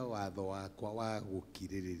akuhingia watho wakwa wa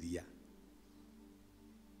gukiririria.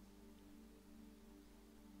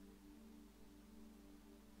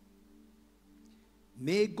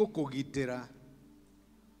 Nego kugitira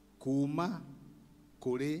kuma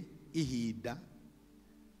kuri ihinda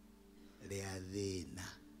ria thina.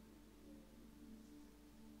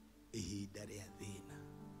 Ihinda ria thina.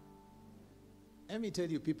 Let me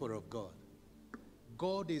tell you, people of God,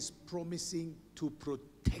 God is promising to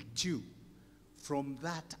protect you from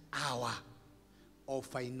that hour of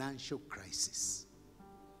financial crisis.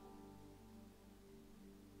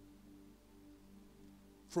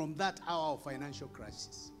 From that hour of financial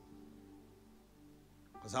crisis.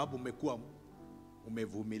 Kwa sababu umekuwa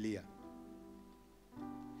umevumilia.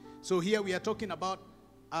 So here we are talking about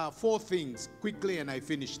 4 things quickly, and I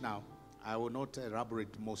finish now. I will not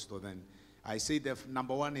elaborate most of them. I say the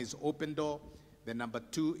number 1 is open door. The number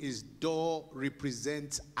 2 is door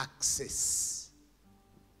represents access.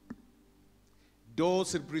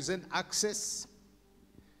 Doors represent access,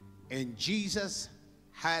 and Jesus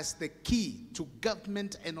has the key to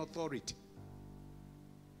government and authority.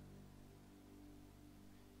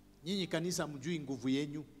 Nyinyi kanisa mjui nguvu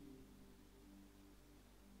yenyu.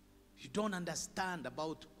 You don't understand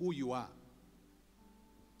about who you are.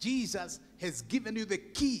 Jesus has given you the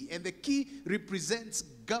key, and the key represents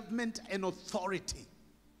government and authority.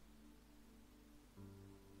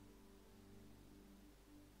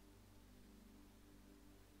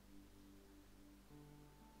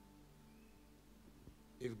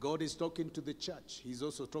 If God is talking to the church, He's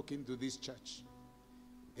also talking to this church.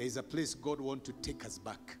 There is a place God wants to take us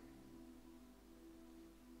back.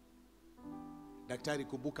 Daktari,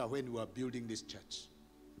 kumbuka when we were building this church,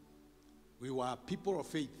 we were people of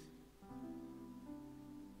faith.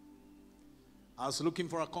 I was looking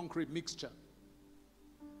for a concrete mixture,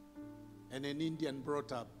 and an Indian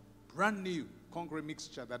brought a brand new concrete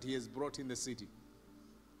mixture that he has brought in the city.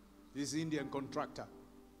 This Indian contractor.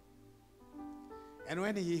 And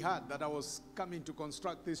when he heard that I was coming to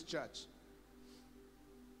construct this church,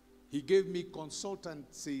 he gave me consulting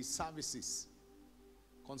services.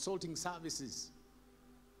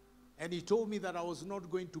 And he told me that I was not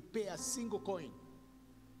going to pay a single coin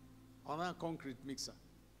on that concrete mixer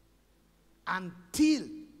until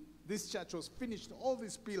this church was finished. All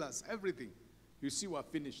these pillars, everything, you see, were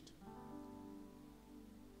finished.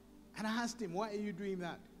 And I asked him, why are you doing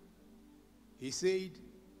that? He said,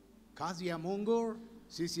 kazi ya Mungu,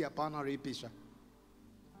 sisi hapana ripisha.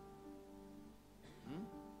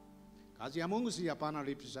 Kazi ya Mungu, sisi hapana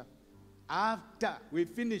ripisha. After we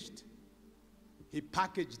finished, he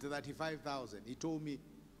packaged 35,000. He told me,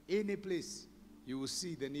 any place you will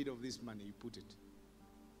see the need of this money, you put it.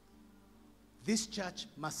 This church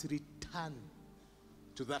must return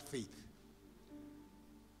to that faith.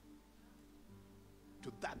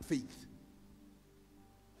 To that faith.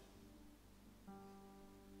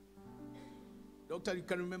 Doctor, you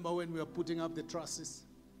can remember when we were putting up the trusses?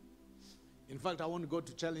 In fact, I want God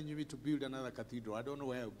to challenge me to build another cathedral. I don't know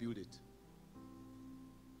where I'll build it.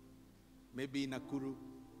 Maybe in Nakuru.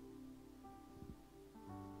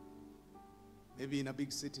 Maybe in a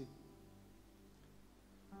big city.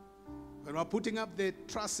 When we're putting up the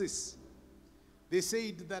trusses, they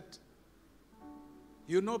said that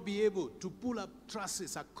you'll not be able to pull up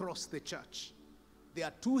trusses across the church. They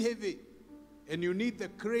are too heavy. And you need the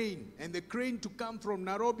crane. And the crane to come from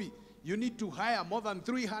Nairobi, you need to hire more than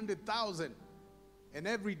 300,000. And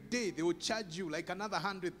every day they will charge you like another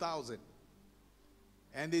 100,000.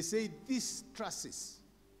 And they say these trusses,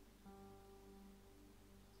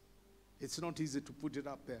 it's not easy to put it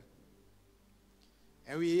up there.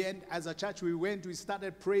 And as a church, we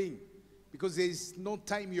started praying. Because there is no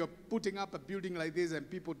time you're putting up a building like this and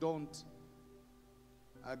people don't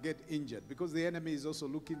get injured. Because the enemy is also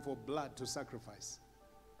looking for blood to sacrifice.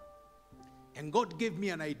 And God gave me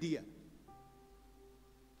an idea.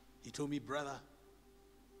 He told me, brother,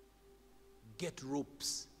 get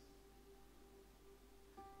ropes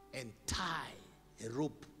and tie a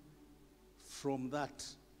rope from that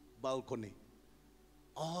balcony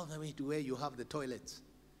all the way to where you have the toilets.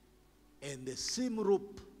 And the same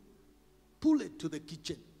rope, pull it to the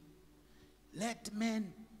kitchen. Let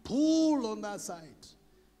men pull on that side.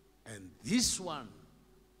 And this one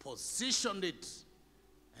positioned it.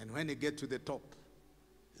 And when you get to the top,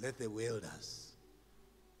 let the welders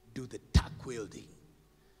do the tack welding.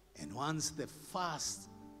 And once the first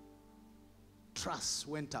truss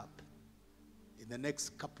went up, in the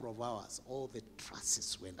next couple of hours, all the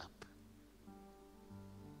trusses went up.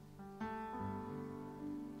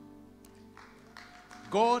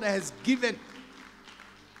 God has given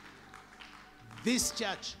this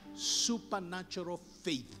church supernatural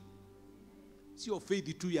faith. Sio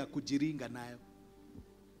faith tu ya kujiringa nayo.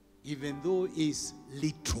 Even though it's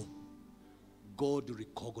little, God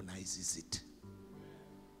recognizes it.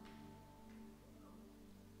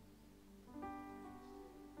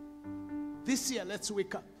 This year, let's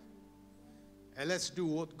wake up and let's do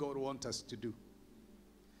what God wants us to do.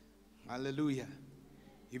 Hallelujah.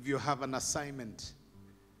 If you have an assignment,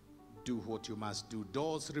 do what you must do.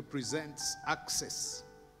 Doors represents access.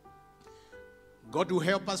 God will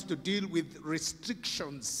help us to deal with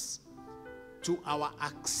restrictions to our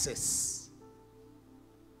access.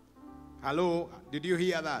 Hello, did you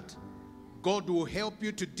hear that? God will help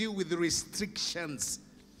you to deal with restrictions.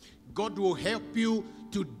 God will help you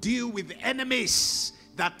to deal with enemies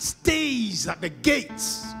that stays at the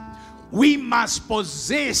gates. We must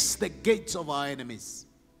possess the gates of our enemies.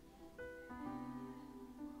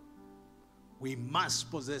 We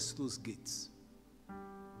must possess those gates.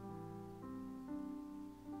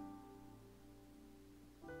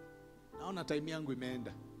 Naona time yangu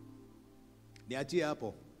imeenda. Niachie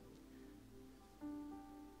hapo.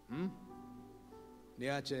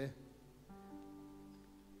 Niache.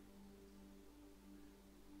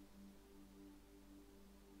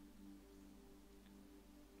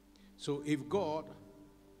 So if God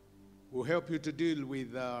will help you to deal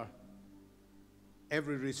with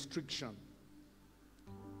every restriction.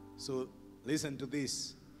 So listen to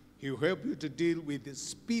this. He will help you to deal with the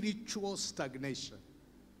spiritual stagnation.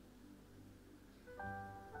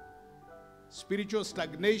 Spiritual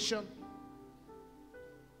stagnation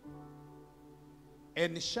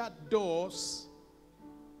and shut doors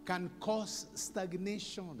can cause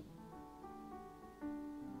stagnation.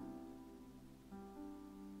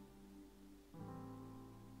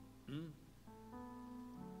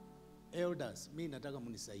 Elders, mimi nataka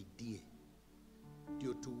munisaidie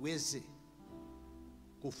ndio tuweze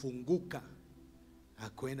kufunguka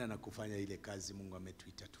akwenda na kufanya ile kazi Mungu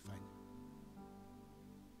ametuita tufanye.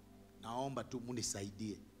 Naomba tu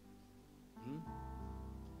munisaidie.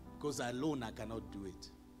 Because alone I cannot do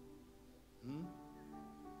it.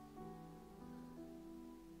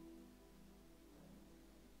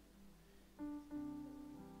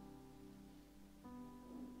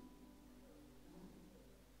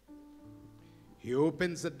 He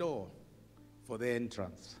opens the door for the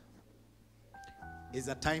entrance. It's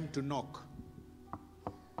a time to knock.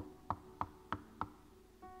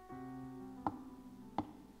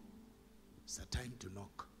 It's a time to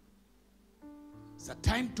knock. It's a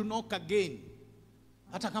time to knock again.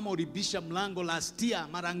 Hata kama ulibisha mlango last year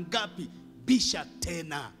mara ngapi, bisha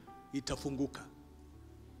tena, itafunguka.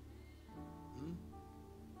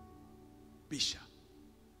 Bisha.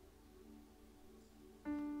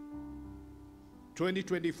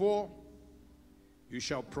 2024, you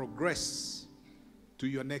shall progress to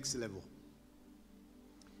your next level.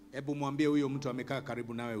 Hebu mwambie huyo mtu amekaa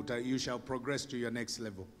karibu nawe, you shall progress to your next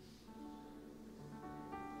level.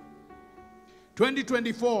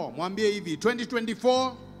 2024, mwambie hivi,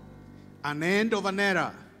 2024, an end of an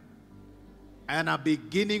era and a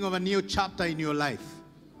beginning of a new chapter in your life.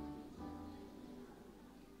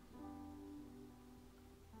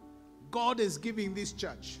 God is giving this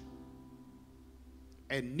church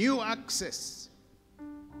a new access,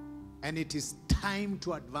 and it is time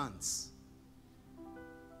to advance.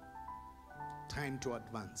 Time to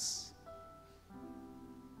advance.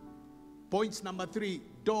 Point number 3,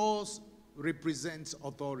 doors represents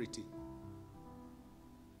authority.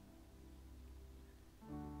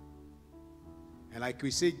 And like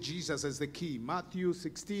we say, Jesus is the key. Matthew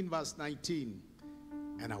 16 verse 19.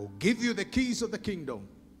 And I will give you the keys of the kingdom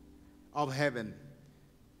of heaven.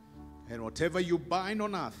 And whatever you bind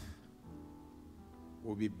on earth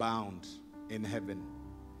will be bound in heaven.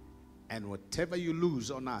 And whatever you loose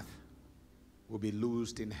on earth will be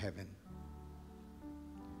loosed in heaven.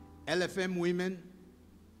 LFM women,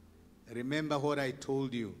 remember what I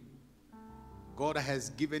told you. God has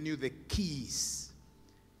given you the keys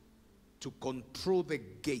to control the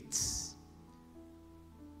gates,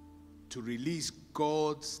 to release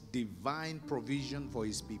God's divine provision for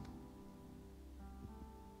his people.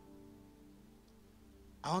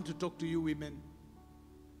 I want to talk to you women.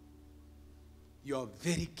 You are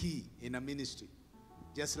very key in a ministry,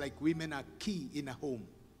 just like women are key in a home.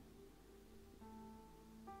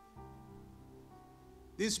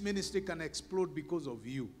 This ministry can explode because of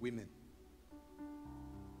you, women.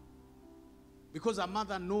 Because a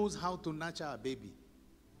mother knows how to nurture a baby.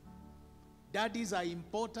 Daddies are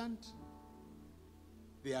important.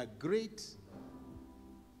 They are great.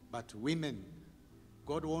 But women,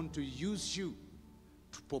 God wants to use you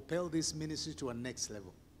to propel this ministry to a next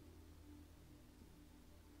level.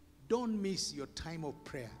 Don't miss your time of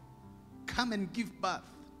prayer. Come and give birth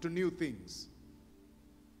to new things.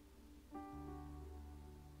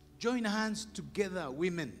 Join hands together,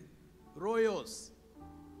 women, royals.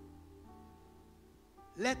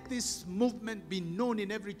 Let this movement be known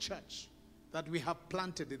in every church that we have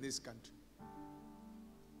planted in this country,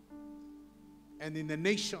 and in the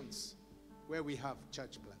nations where we have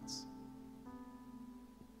church plants.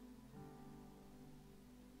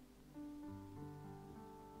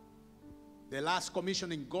 The last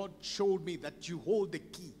commissioning, God showed me that you hold the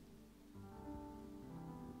key.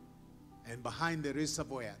 And behind the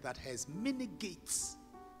reservoir that has many gates,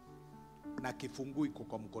 na kifungu iko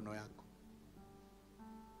kwa mkono yako.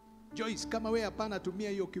 Joyce, kama wewe hapana tumia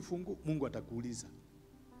hiyo kifungu, Mungu atakuuliza.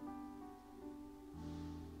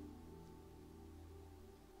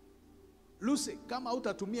 Lucy, kama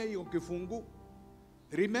utatumia hiyo kifungu,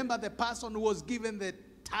 remember the person who was given the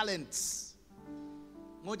talents.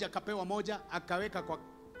 Moja akapewa moja, akaweka kwa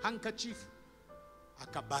handkerchief,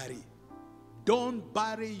 akabari. Don't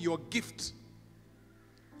bury your gift.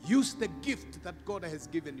 Use the gift that God has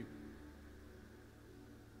given you.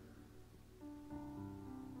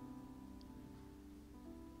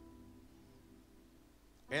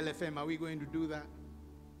 LFM, are we going to do that?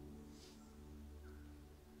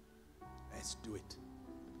 Let's do it.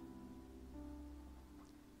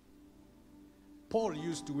 Paul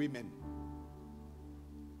used women.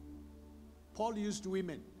 Paul used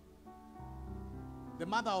women. The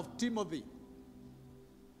mother of Timothy,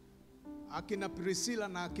 akina Priscilla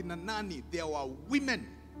na akina Nani, they were women.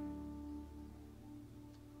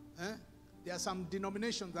 There are some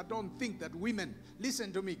denominations that don't think that women,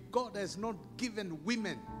 listen to me, God has not given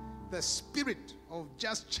women the spirit of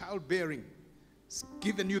just childbearing. He's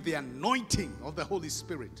given you the anointing of the Holy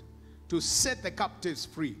Spirit to set the captives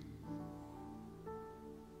free.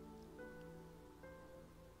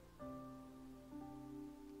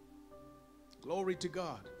 Glory to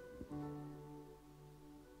God.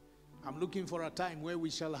 I'm looking for a time where we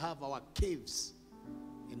shall have our caves.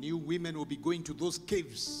 And you women will be going to those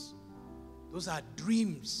caves. Those are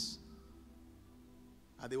dreams.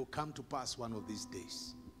 And they will come to pass one of these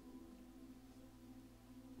days.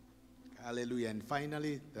 Hallelujah. And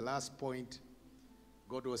finally, the last point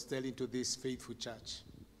God was telling to this faithful church.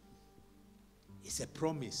 It's a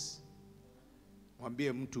promise.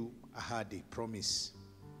 Mwambie mtu ahadi, promise.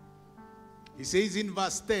 He says in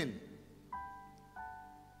verse 10,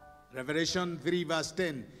 Revelation 3 verse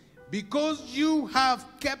 10. Because you have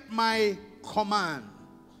kept my command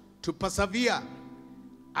to persevere,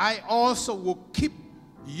 I also will keep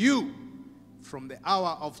you from the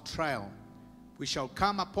hour of trial, which shall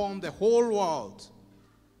come upon the whole world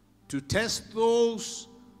to test those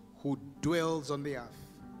who dwells on the earth.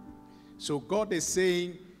 So God is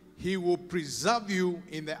saying he will preserve you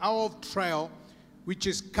in the hour of trial, which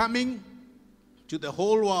is coming to the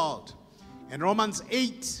whole world. In Romans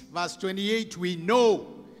 8 verse 28, we know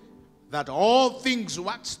that all things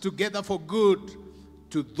work together for good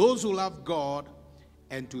to those who love God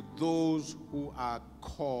and to those who are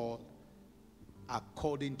called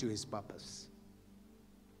according to his purpose.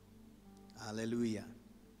 Hallelujah.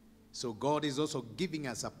 So God is also giving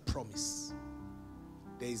us a promise.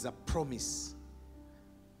 There is a promise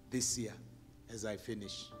this year, as I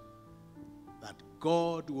finish, that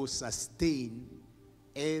God will sustain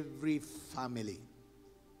every family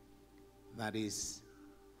that is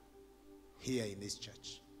here in this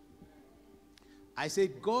church. I say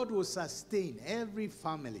God will sustain every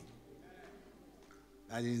family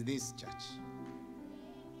that is in this church.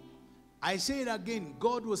 I say it again,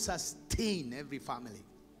 God will sustain every family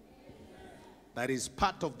that is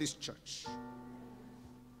part of this church.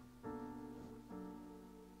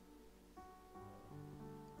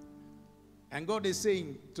 And God is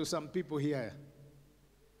saying to some people here,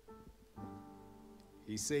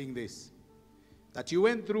 he's saying this, that you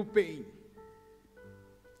went through pain,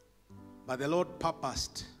 but the Lord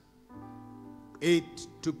purposed it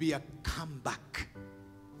to be a comeback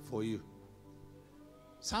for you.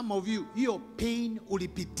 Some of you, hiyo pain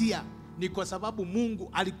ulipitia ni kwa sababu Mungu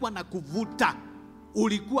alikuwa na kuvuta.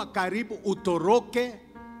 Ulikuwa karibu utoroke,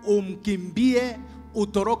 umkimbie,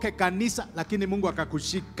 utoroke kanisa, lakini Mungu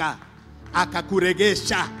akakushika,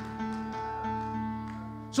 akakuregesha.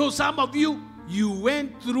 So some of you, you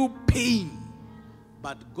went through pain,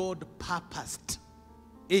 but God purposed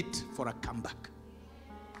it for a comeback.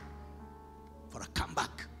 For a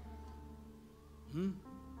comeback.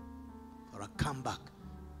 For a comeback.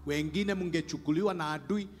 Wengine mungechukuliwa na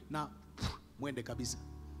adui na mwende kabisa.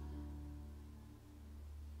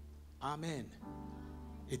 Amen.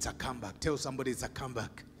 It's a comeback. Tell somebody it's a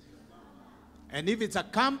comeback. And if it's a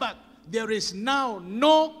comeback, there is now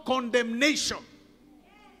no condemnation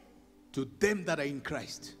to them that are in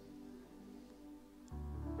Christ.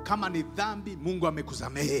 Kama ni dhambi, Mungu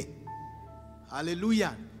amekusamehe.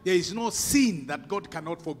 Hallelujah. There is no sin that God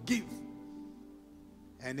cannot forgive.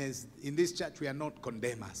 And as in this church, we are not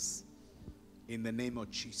condemners. In the name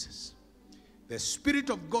of Jesus. The Spirit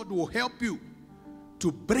of God will help you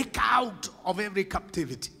to break out of every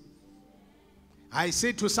captivity. I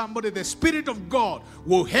say to somebody, the Spirit of God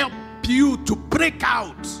will help you to break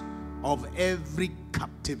out of every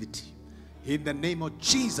captivity. In the name of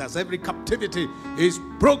Jesus, every captivity is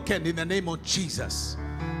broken in the name of Jesus.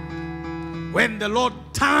 When the Lord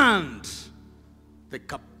turned the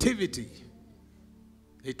captivity,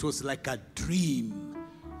 it was like a dream.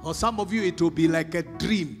 Or some of you, it will be like a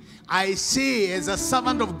dream. I say as a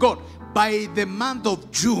servant of God, by the month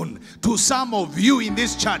of June, to some of you in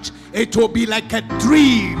this church, it will be like a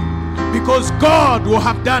dream, because God will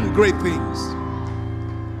have done great things.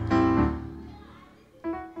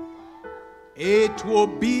 It will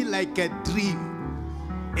be like a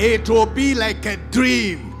dream. It will be like a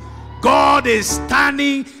dream. God is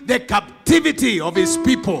turning the captivity of his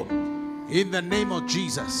people in the name of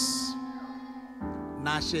Jesus.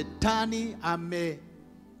 Na shetani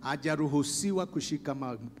hajaruhusiwa kushika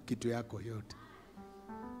kitu yako yote.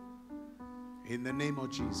 In the name of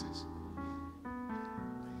Jesus.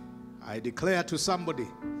 I declare to somebody,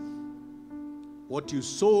 what you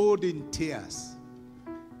sowed in tears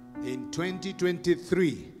in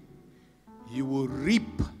 2023, you will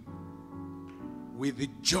reap with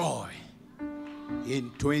joy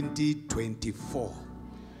in 2024.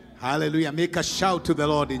 Hallelujah. Make a shout to the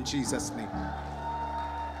Lord in Jesus' name.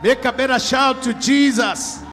 Make a better shout to Jesus.